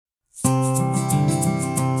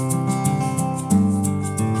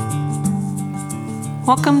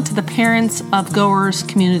Welcome to the Parents of Goers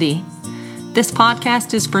community. This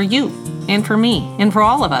podcast is for you and for me and for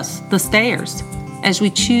all of us, the stayers, as we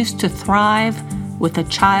choose to thrive with a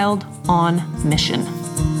child on mission.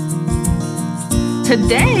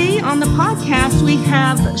 Today on the podcast, we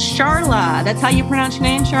have Sharla. That's how you pronounce your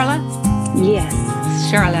name, Sharla? Yes.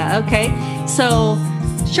 Sharla, okay. So,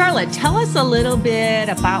 Sharla, tell us a little bit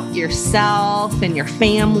about yourself and your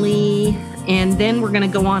family, and then we're going to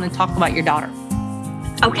go on and talk about your daughter.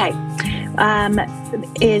 Okay.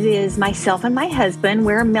 It is myself and my husband.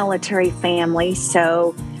 We're a military family.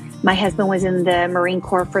 So my husband was in the Marine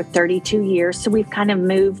Corps for 32 years. So we've kind of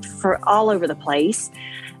moved for all over the place.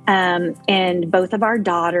 And both of our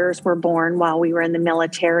daughters were born while we were in the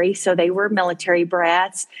military. So they were military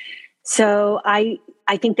brats. So I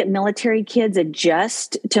think that military kids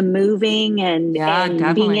adjust to moving and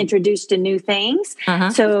being introduced to new things.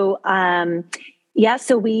 Uh-huh. So,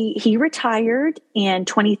 he retired in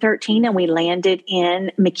 2013 and we landed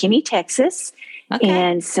in McKinney, Texas. Okay.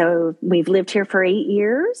 And so we've lived here for 8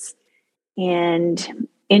 years and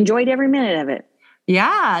enjoyed every minute of it.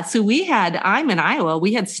 Yeah. So I'm in Iowa.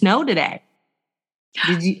 We had snow today.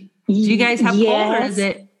 Do you guys have cold, or is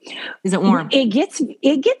it warm? It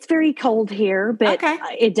gets very cold here, but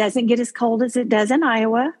It doesn't get as cold as it does in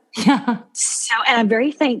Iowa. Yeah. So, and I'm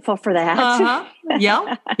very thankful for that. Uh-huh.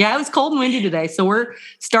 Yeah. It was cold and windy today. So we're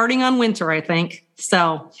starting on winter, I think.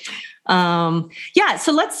 So,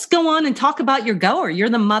 so let's go on and talk about your goer. You're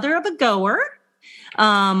the mother of a goer.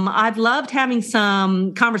 I've loved having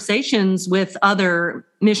some conversations with other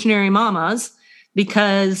missionary mamas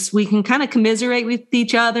because we can kind of commiserate with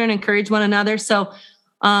each other and encourage one another. So,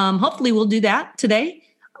 hopefully we'll do that today.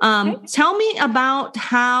 Tell me about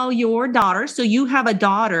how your daughter, so you have a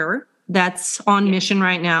daughter that's on mission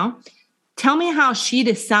right now. Tell me how she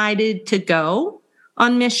decided to go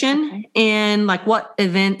on mission and like what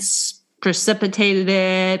events precipitated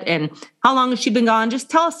it and how long has she been gone? Just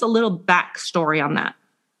tell us a little backstory on that.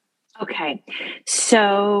 Okay.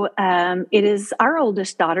 So it is our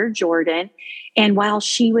oldest daughter, Jordan. And while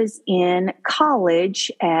she was in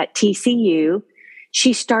college at TCU,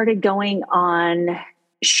 she started going on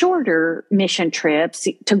shorter mission trips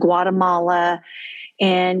to Guatemala.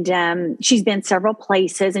 And she's been several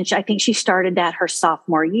places. And I think she started that her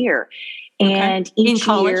sophomore year. And each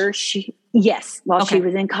year she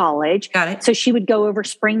was in college. Got it. So she would go over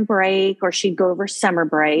spring break or she'd go over summer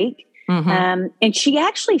break. Mm-hmm. And she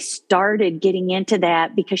actually started getting into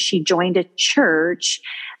that because she joined a church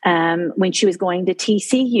when she was going to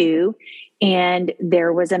TCU. And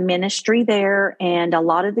there was a ministry there, and a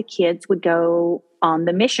lot of the kids would go on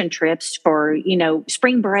the mission trips for,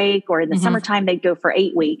 spring break, or in the summertime, they'd go for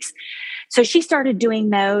 8 weeks. So she started doing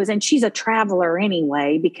those, and she's a traveler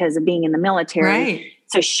anyway because of being in the military. Right.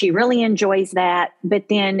 So she really enjoys that. But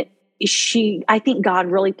then I think God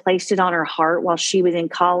really placed it on her heart while she was in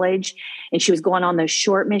college and she was going on those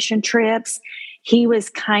short mission trips. He was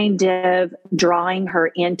kind of drawing her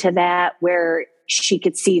into that, where she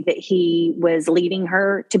could see that he was leading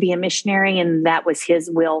her to be a missionary and that was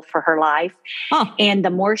his will for her life. Oh. And the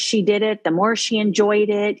more she did it, the more she enjoyed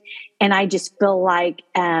it. And I just feel like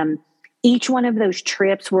each one of those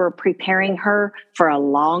trips were preparing her for a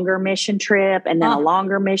longer mission trip and then a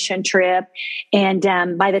longer mission trip. And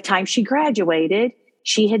by the time she graduated,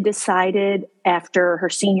 she had decided after her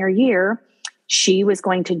senior year, she was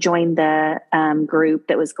going to join the group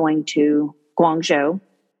that was going to Guangzhou.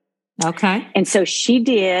 Okay. And so she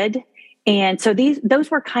did. And so those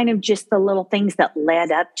were kind of just the little things that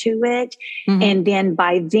led up to it. Mm-hmm. And then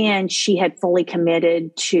by then she had fully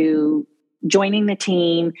committed to joining the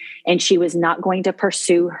team, and she was not going to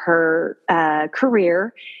pursue her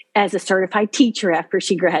career as a certified teacher after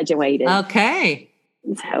she graduated. Okay.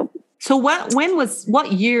 So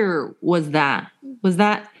what year was that? Was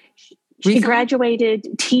that recently? She graduated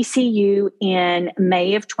TCU in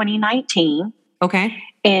May of 2019. Okay.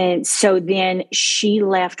 And so then she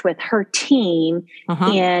left with her team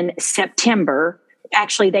in September.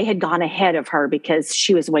 Actually, they had gone ahead of her because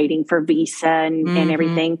she was waiting for visa and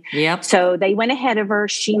everything. Yep. So they went ahead of her.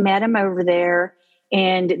 She met him over there,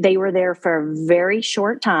 and they were there for a very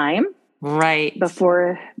short time. Right.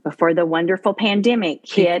 Before the wonderful pandemic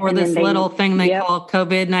hit. Before this little thing they call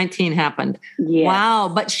COVID-19 happened. Yeah. Wow.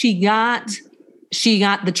 But she got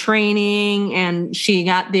the training and she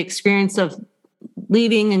got the experience of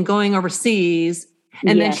leaving and going overseas.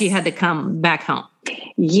 And then she had to come back home.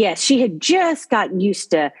 Yes. She had just gotten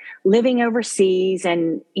used to living overseas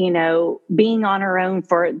and, being on her own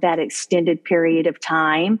for that extended period of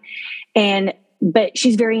time. But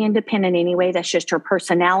she's very independent anyway. That's just her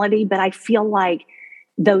personality. But I feel like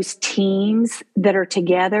those teams that are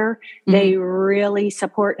together, they really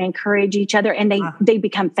support and encourage each other, and they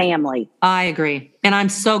become family. I agree. And I'm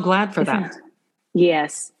so glad for that.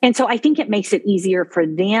 Yes. And so I think it makes it easier for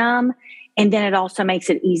them. And then it also makes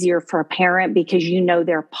it easier for a parent because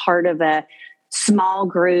they're part of a small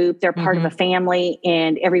group, they're part of a family,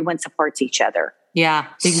 and everyone supports each other. Yeah,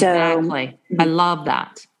 exactly. I love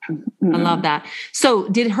that. I love that. So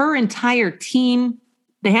did her entire team,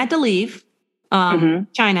 they had to leave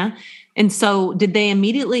China. And so did they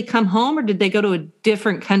immediately come home, or did they go to a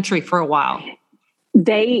different country for a while?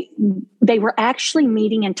 They were actually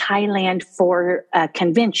meeting in Thailand for a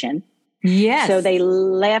convention. Yes. So they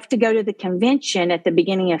left to go to the convention at the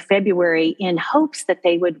beginning of February in hopes that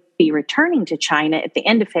they would be returning to China at the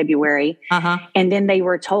end of February. And then they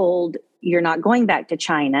were told, you're not going back to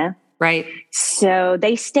China. Right. So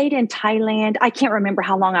they stayed in Thailand. I can't remember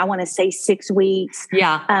how long. I want to say 6 weeks.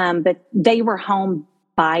 Yeah. But they were home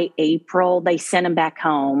by April. They sent them back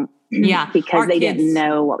home. Yeah. Because they didn't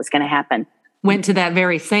know what was going to happen. Went to that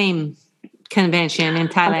very same convention in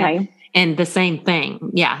Thailand. Okay. And the same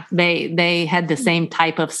thing. Yeah. They had the same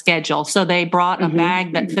type of schedule. So they brought a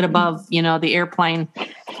bag that fit above, the airplane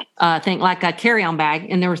thing, like a carry-on bag.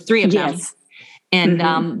 And there were 3 of them.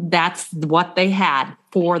 And that's what they had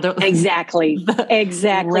for the exactly.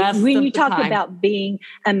 When you talk about being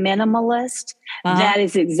a minimalist, that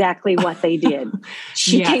is exactly what they did.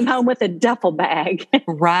 She came home with a duffel bag.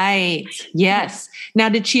 Right. Yes. Now,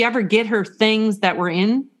 did she ever get her things that were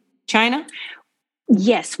in China?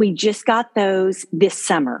 Yes, we just got those this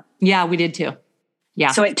summer. Yeah, we did too.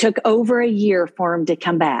 Yeah. So it took over a year for them to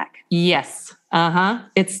come back. Yes.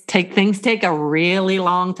 Things take a really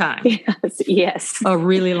long time. Yes. A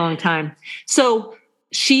really long time. So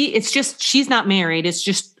she's not married. It's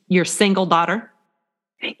just your single daughter.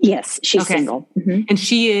 Yes, she's single. And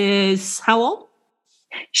she is how old?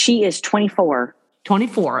 She is 24.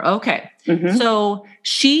 24. Okay. So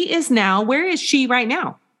she is now, where is she right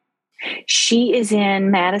now? She is in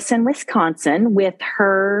Madison, Wisconsin with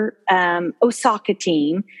her Osaka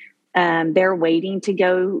team. They're waiting to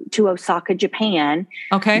go to Osaka, Japan.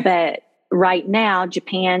 Okay. But right now,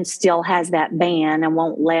 Japan still has that ban and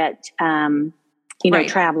won't let,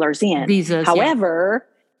 travelers in. Visas. However,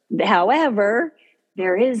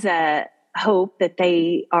 there is a hope that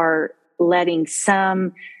they are letting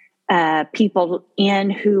some people in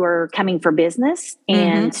who are coming for business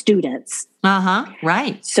and students.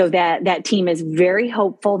 Right. So that team is very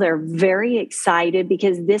hopeful. They're very excited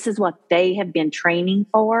because this is what they have been training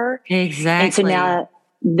for. Exactly. And so now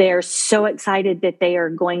they're so excited that they are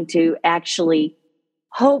going to actually,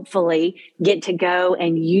 hopefully, get to go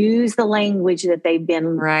and use the language that they've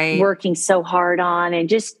been working so hard on. And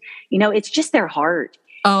just, it's just their heart.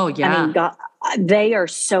 Oh, yeah. I mean, God, they are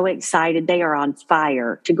so excited. They are on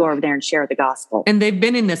fire to go over there and share the gospel. And they've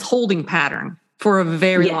been in this holding pattern for a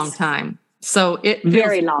very long time. So it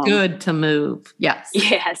feels good to move. Yes.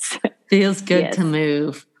 Yes. Feels good to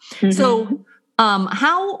move. So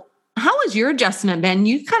how has your adjustment been?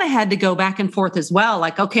 You kind of had to go back and forth as well.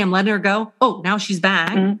 Like, okay, I'm letting her go. Oh, now she's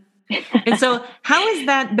back. And so how has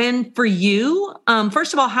that been for you?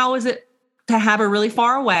 First of all, how is it to have her really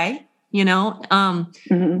far away?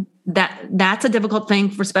 That's a difficult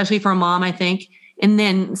thing, especially for a mom, I think. And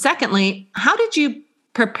then secondly, how did you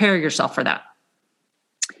prepare yourself for that?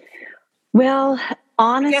 Well,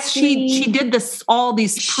 honestly, she did all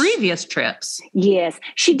these previous trips. Yes,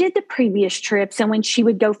 she did the previous trips. And when she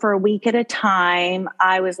would go for a week at a time,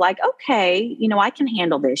 I was like, okay, I can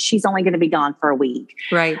handle this. She's only going to be gone for a week.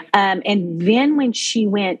 Right. And then when she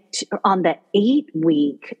went on the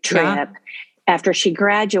 8-week trip, after she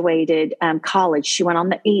graduated college, she went on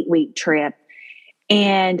the 8-week trip.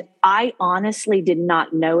 And I honestly did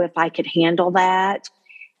not know if I could handle that.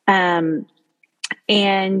 And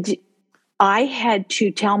I had to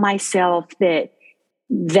tell myself that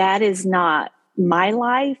is not my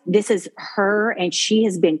life. This is her, and she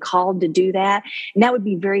has been called to do that. And that would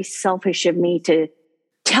be very selfish of me to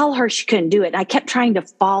tell her she couldn't do it. I kept trying to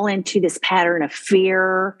fall into this pattern of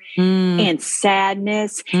fear and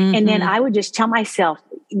sadness. And then I would just tell myself,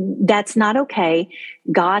 that's not okay.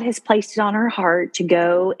 God has placed it on her heart to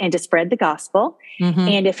go and to spread the gospel.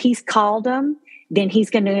 And if he's called them, then he's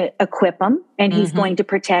going to equip them and he's going to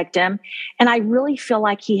protect them. And I really feel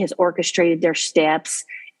like he has orchestrated their steps.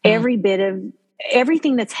 Every bit of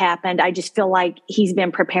everything that's happened, I just feel like he's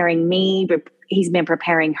been preparing me, but he's been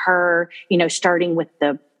preparing her, starting with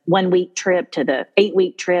the 1-week trip to the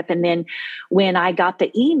 8-week trip. And then when I got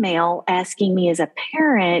the email asking me as a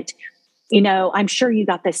parent I'm sure you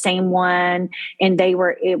got the same one, and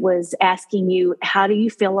it was asking you, how do you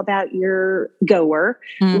feel about your goer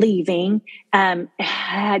leaving? Do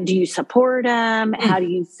you support them? How do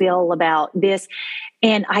you feel about this?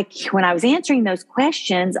 And when I was answering those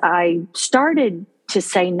questions, I started to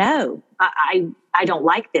say, no, I don't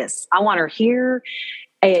like this. I want her here.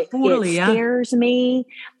 It scares me.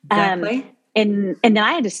 Exactly. And then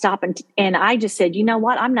I had to stop and I just said, you know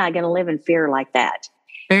what? I'm not going to live in fear like that.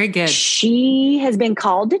 Very good. She has been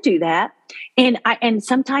called to do that. And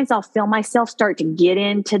sometimes I'll feel myself start to get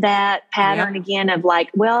into that pattern again of like,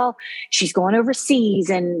 well, she's going overseas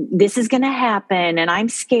and this is going to happen and I'm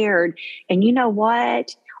scared. And you know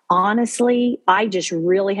what? Honestly, I just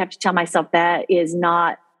really have to tell myself that is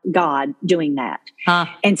not God doing that.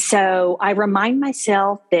 And so I remind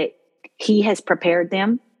myself that He has prepared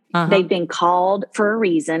them. They've been called for a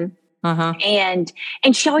reason. And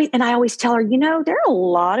I always tell her, there are a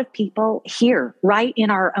lot of people here right in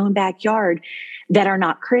our own backyard that are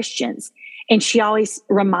not Christians. And she always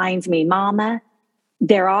reminds me, Mama,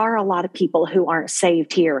 there are a lot of people who aren't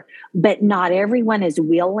saved here, but not everyone is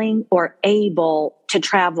willing or able to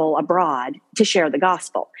travel abroad to share the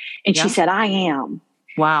gospel. And she said, I am.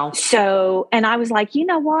 Wow. So, and I was like, you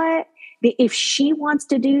know what? If she wants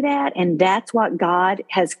to do that and that's what God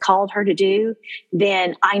has called her to do,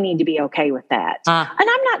 then I need to be okay with that. And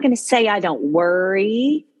I'm not going to say I don't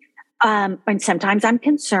worry. And sometimes I'm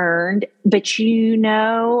concerned, but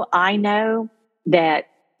I know that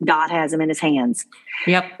God has them in His hands.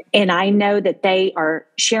 Yep. And I know that they are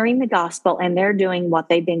sharing the gospel and they're doing what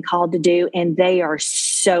they've been called to do. And they are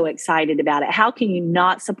so excited about it. How can you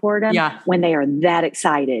not support them when they are that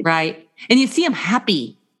excited? Right. And you see them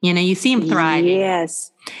happy. You see them thriving.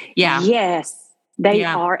 Yes. Yeah. Yes, they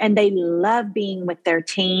are. And they love being with their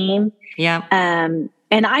team. Yeah.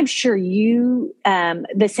 And I'm sure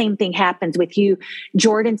the same thing happens with you.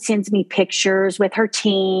 Jordan sends me pictures with her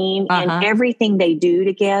team and everything they do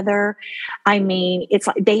together. I mean, it's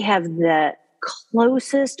like they have the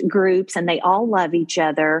closest groups and they all love each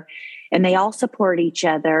other and they all support each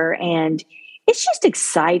other. And it's just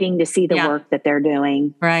exciting to see the work that they're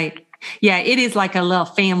doing. Right. Yeah, it is like a little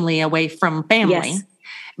family away from family. Yes.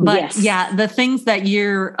 But the things that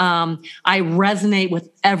I resonate with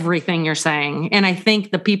everything you're saying. And I think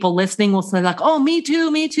the people listening will say like, oh, me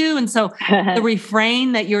too. And so the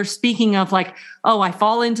refrain that you're speaking of like, oh, I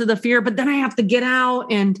fall into the fear, but then I have to get out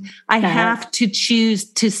and I have to choose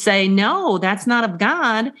to say, no, that's not of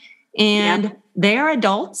God. And they are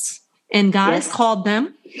adults and God has called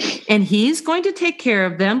them and He's going to take care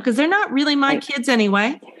of them because they're not really my kids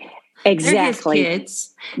anyway. Exactly. They're His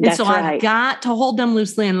kids. And so I've got to hold them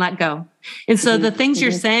loosely and let go. And so the things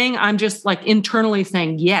you're saying, I'm just like internally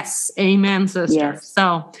saying, yes, amen, sister. Yes.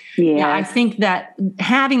 So I think that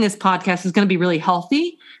having this podcast is going to be really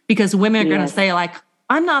healthy because women are going to say like,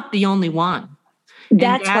 I'm not the only one.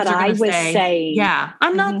 That's what I was saying. Yeah,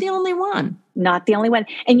 I'm not the only one. Not the only one.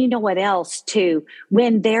 And you know what else too?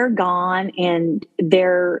 When they're gone and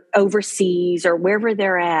they're overseas or wherever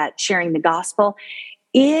they're at sharing the gospel,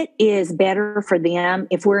 it is better for them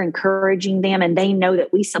if we're encouraging them and they know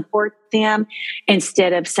that we support them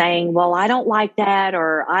instead of saying, well, I don't like that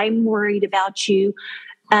or I'm worried about you.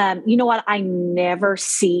 You know what? I never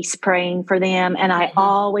cease praying for them. And I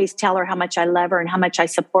always tell her how much I love her and how much I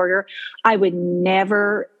support her. I would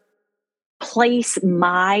never place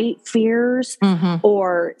my fears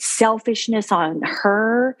or selfishness on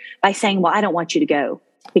her by saying, well, I don't want you to go.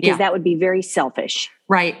 Because that would be very selfish.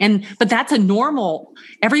 Right. But that's a normal,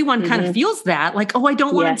 everyone kind of feels that like, oh, I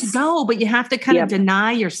don't want him to go, but you have to kind of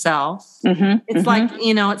deny yourself. It's like,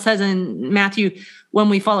 it says in Matthew, when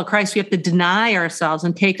we follow Christ, we have to deny ourselves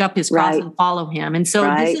and take up His cross and follow Him. And so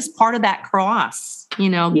this is part of that cross,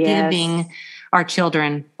 giving our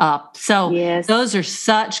children up. So those are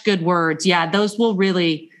such good words. Yeah. Those will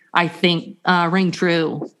really, I think, ring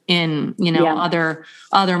true in,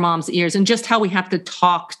 other moms' ears and just how we have to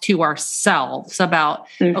talk to ourselves about,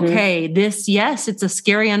 okay, it's a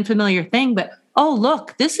scary, unfamiliar thing, but oh,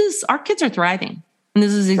 look, our kids are thriving and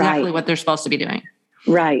this is exactly what they're supposed to be doing.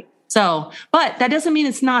 Right. So, but that doesn't mean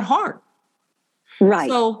it's not hard. Right.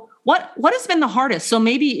 So what has been the hardest? So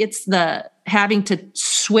maybe it's the having to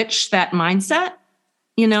switch that mindset,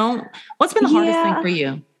 what's been the hardest thing for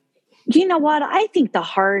you? You know what? I think the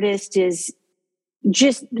hardest is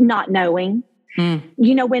just not knowing.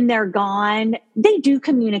 When they're gone, they do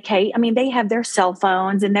communicate. I mean, they have their cell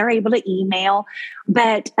phones and they're able to email,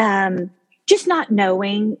 but just not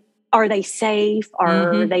knowing, are they safe?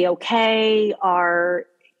 Are they okay?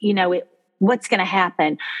 what's going to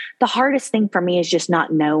happen? The hardest thing for me is just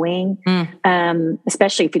not knowing,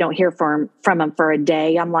 especially if you don't hear from them for a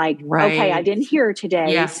day. I'm like, okay, I didn't hear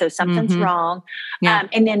today, so something's wrong. Yeah.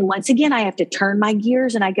 And then once again, I have to turn my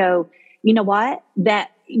gears and I go, you know what? That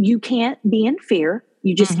you can't be in fear.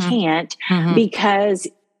 You just can't because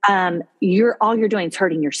all you're doing is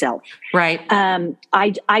hurting yourself. Right.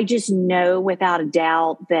 I just know without a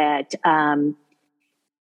doubt that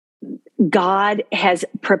God has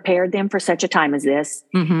prepared them for such a time as this,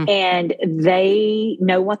 and they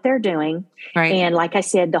know what they're doing. Right. And like I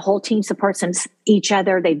said, the whole team supports each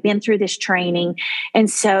other. They've been through this training. And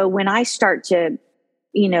so when I start to,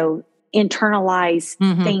 internalize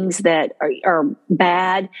things that are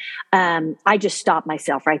bad, I just stop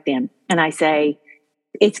myself right then. And I say,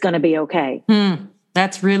 it's going to be okay.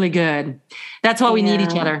 That's really good. That's why we need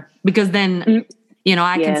each other, because then,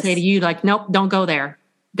 I can say to you, like, nope, don't go there.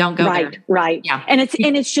 Don't go there. Right. Yeah. And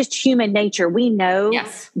it's just human nature. We know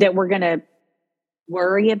that we're going to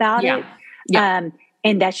worry about it. Yeah.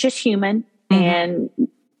 And that's just human. And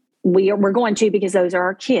we're going to, because those are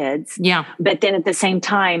our kids. Yeah. But then at the same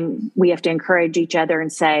time, we have to encourage each other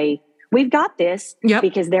and say, we've got this,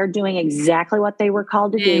 because they're doing exactly what they were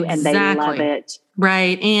called to do, and they love it.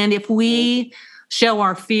 Right. And if we show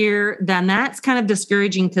our fear, then that's kind of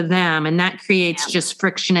discouraging to them. And that creates just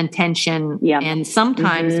friction and tension. Yeah. And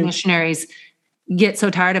sometimes missionaries get so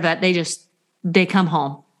tired of that, they come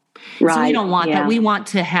home. Right. So we don't want that. We want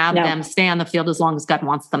to have them stay on the field as long as God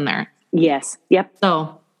wants them there. Yes. Yep.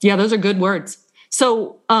 So yeah, those are good words.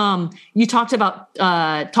 So you talked about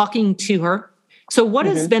talking to her. So what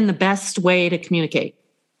has been the best way to communicate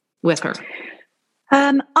with her?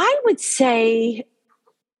 I would say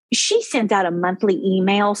she sends out a monthly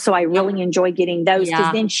email. So I really enjoy getting those,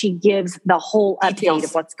 because then she gives the whole update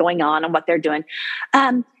of what's going on and what they're doing.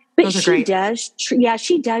 But she does.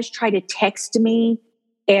 She does try to text me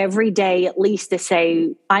every day, at least, to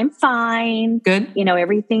say, I'm fine. Good.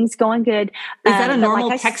 Everything's going good. Is that a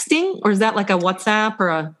normal texting, or is that like a WhatsApp or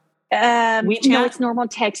a WeChat? No, it's normal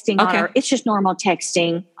texting. Okay. It's just normal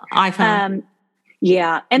texting. iPhone.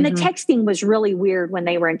 Yeah. And the texting was really weird when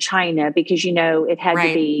they were in China, because, it had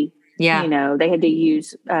to be, they had to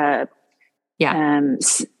use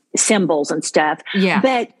symbols and stuff. Yeah.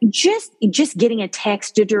 But just getting a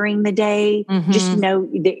text during the day, just know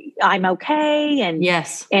that I'm okay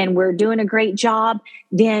and we're doing a great job.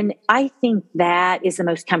 Then I think that is the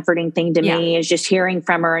most comforting thing to me, is just hearing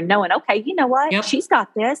from her and knowing, okay, you know what? Yep. She's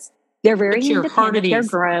got this. They're very independent. They're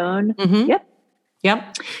grown. Yep.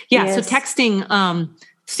 Yeah. Yes. So texting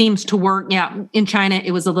seems to work. Yeah. In China,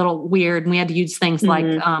 it was a little weird, and we had to use things like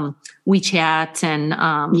WeChat and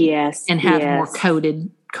have more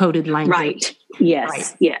coded language. Right. Yes.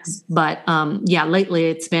 Right. Yes. But lately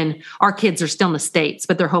it's been, our kids are still in the States,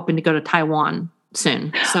 but they're hoping to go to Taiwan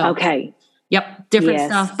soon. So okay. Yep. Different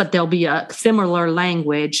stuff, but there'll be a similar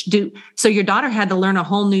language. So your daughter had to learn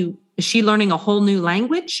is she learning a whole new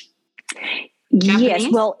language? Japanese? Yes.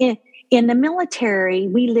 Well, in the military,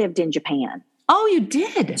 we lived in Japan. Oh, you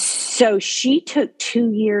did? So she took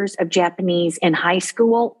 2 years of Japanese in high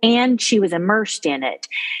school, and she was immersed in it.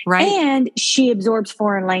 Right. And she absorbs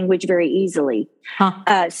foreign language very easily.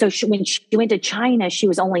 Huh. So when she went to China, she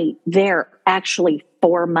was only there actually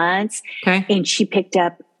 4 months. Okay. And she picked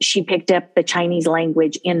up the Chinese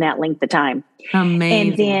language in that length of time.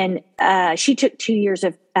 Amazing. And then she took 2 years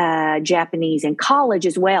of Japanese in college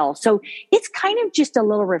as well. So it's kind of just a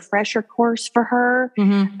little refresher course for her.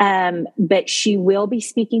 But she will be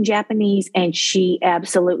speaking Japanese, and she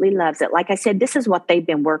absolutely loves it. Like I said, this is what they've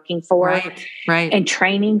been working for and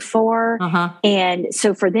training for. And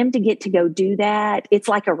so for them to get to go do that, it's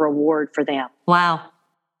like a reward for them. Wow.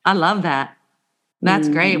 I love that. That's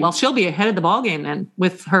great. Well, she'll be ahead of the ballgame then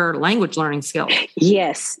with her language learning skills.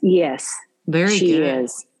 Yes. Very good. She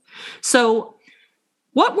is. So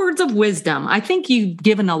what words of wisdom? I think you've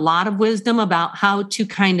given a lot of wisdom about how to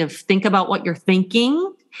kind of think about what you're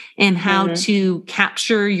thinking and how to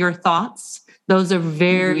capture your thoughts. Those are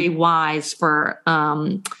very wise for,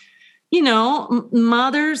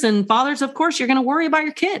 mothers and fathers. Of course, you're going to worry about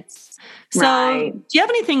your kids. So do you have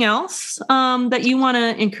anything else that you want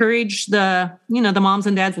to encourage the moms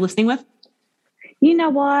and dads listening with? You know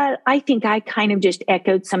what? I think I kind of just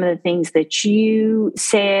echoed some of the things that you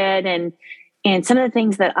said and some of the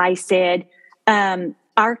things that I said.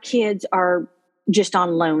 Our kids are just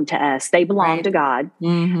on loan to us. They belong to God.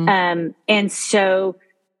 And so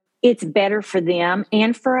it's better for them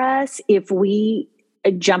and for us if we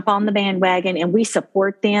jump on the bandwagon and we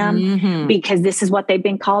support them because this is what they've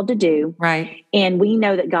been called to do. Right. And we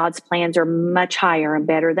know that God's plans are much higher and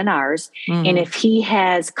better than ours. And if he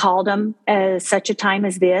has called them at such a time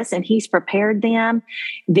as this and he's prepared them,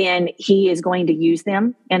 then he is going to use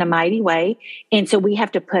them in a mighty way. And so we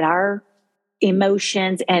have to put our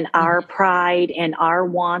emotions and our pride and our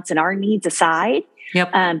wants and our needs aside.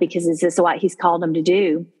 Because this is what he's called them to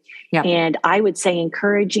do. And I would say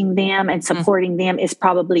encouraging them and supporting them is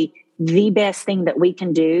probably the best thing that we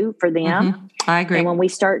can do for them. I agree. And when we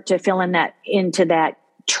start to fill into that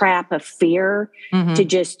trap of fear, to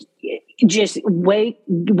just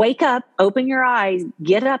wake up, open your eyes,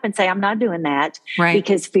 get up and say, I'm not doing that,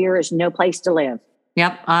 because fear is no place to live.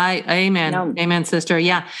 Amen. No. Amen, sister.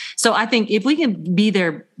 Yeah. So I think if we can be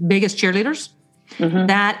their biggest cheerleaders,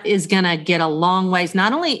 that is going to get a long ways.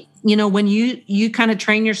 Not only, when you kind of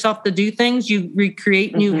train yourself to do things, you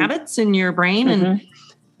recreate new habits in your brain and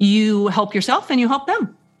you help yourself and you help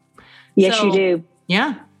them. Yes, you do.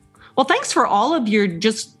 Yeah. Well, thanks for all of your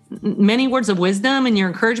just many words of wisdom and your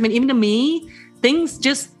encouragement, even to me, things,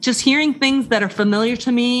 just hearing things that are familiar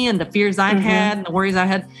to me and the fears I've had and the worries I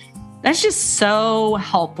had. That's just so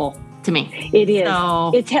helpful to me. It is.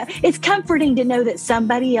 So, it's comforting to know that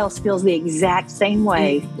somebody else feels the exact same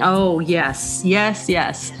way. Oh, yes.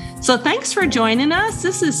 So thanks for joining us.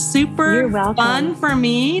 This is super fun for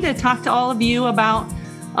me to talk to all of you about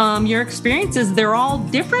your experiences. They're all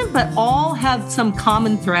different, but all have some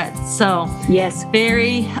common threads. So yes,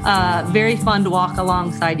 very, very fun to walk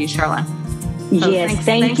alongside you, Charla. So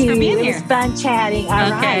thank you. For being here. It was fun chatting. All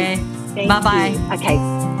right. Bye-bye.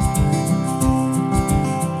 Okay.